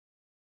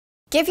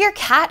Give your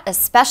cat a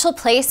special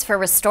place for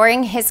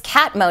restoring his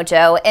cat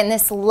mojo in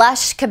this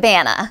lush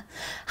cabana.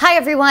 Hi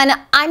everyone,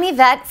 I'm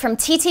Yvette from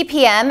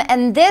TTPM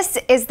and this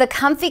is the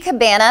Comfy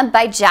Cabana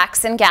by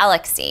Jackson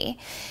Galaxy.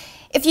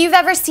 If you've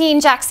ever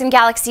seen Jackson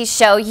Galaxy's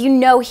show, you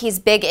know he's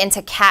big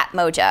into cat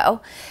mojo.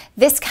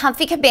 This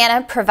Comfy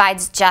Cabana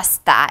provides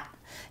just that.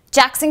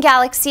 Jackson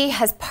Galaxy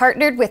has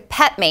partnered with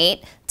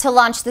Petmate to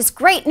launch this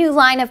great new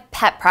line of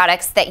pet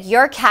products that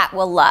your cat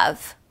will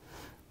love.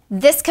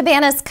 This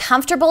cabana's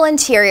comfortable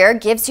interior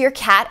gives your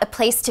cat a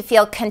place to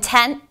feel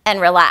content and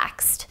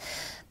relaxed.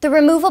 The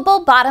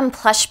removable bottom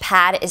plush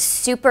pad is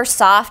super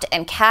soft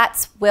and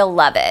cats will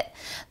love it.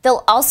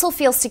 They'll also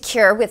feel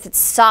secure with its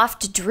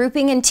soft,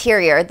 drooping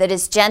interior that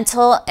is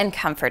gentle and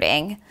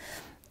comforting.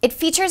 It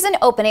features an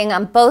opening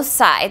on both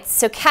sides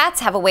so cats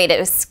have a way to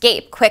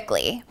escape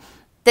quickly.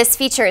 This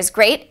feature is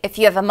great if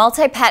you have a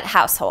multi-pet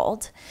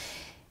household.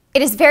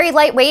 It is very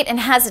lightweight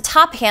and has a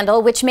top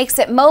handle which makes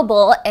it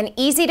mobile and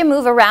easy to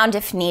move around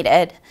if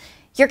needed.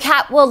 Your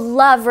cat will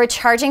love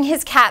recharging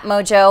his cat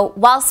mojo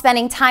while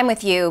spending time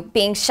with you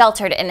being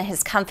sheltered in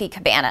his comfy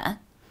cabana.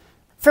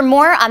 For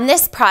more on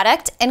this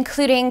product,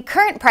 including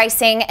current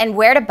pricing and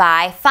where to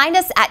buy, find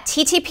us at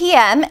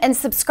TTPM and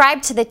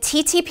subscribe to the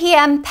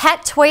TTPM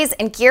Pet Toys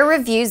and Gear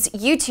Reviews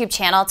YouTube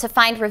channel to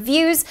find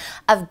reviews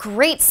of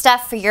great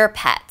stuff for your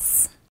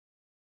pets.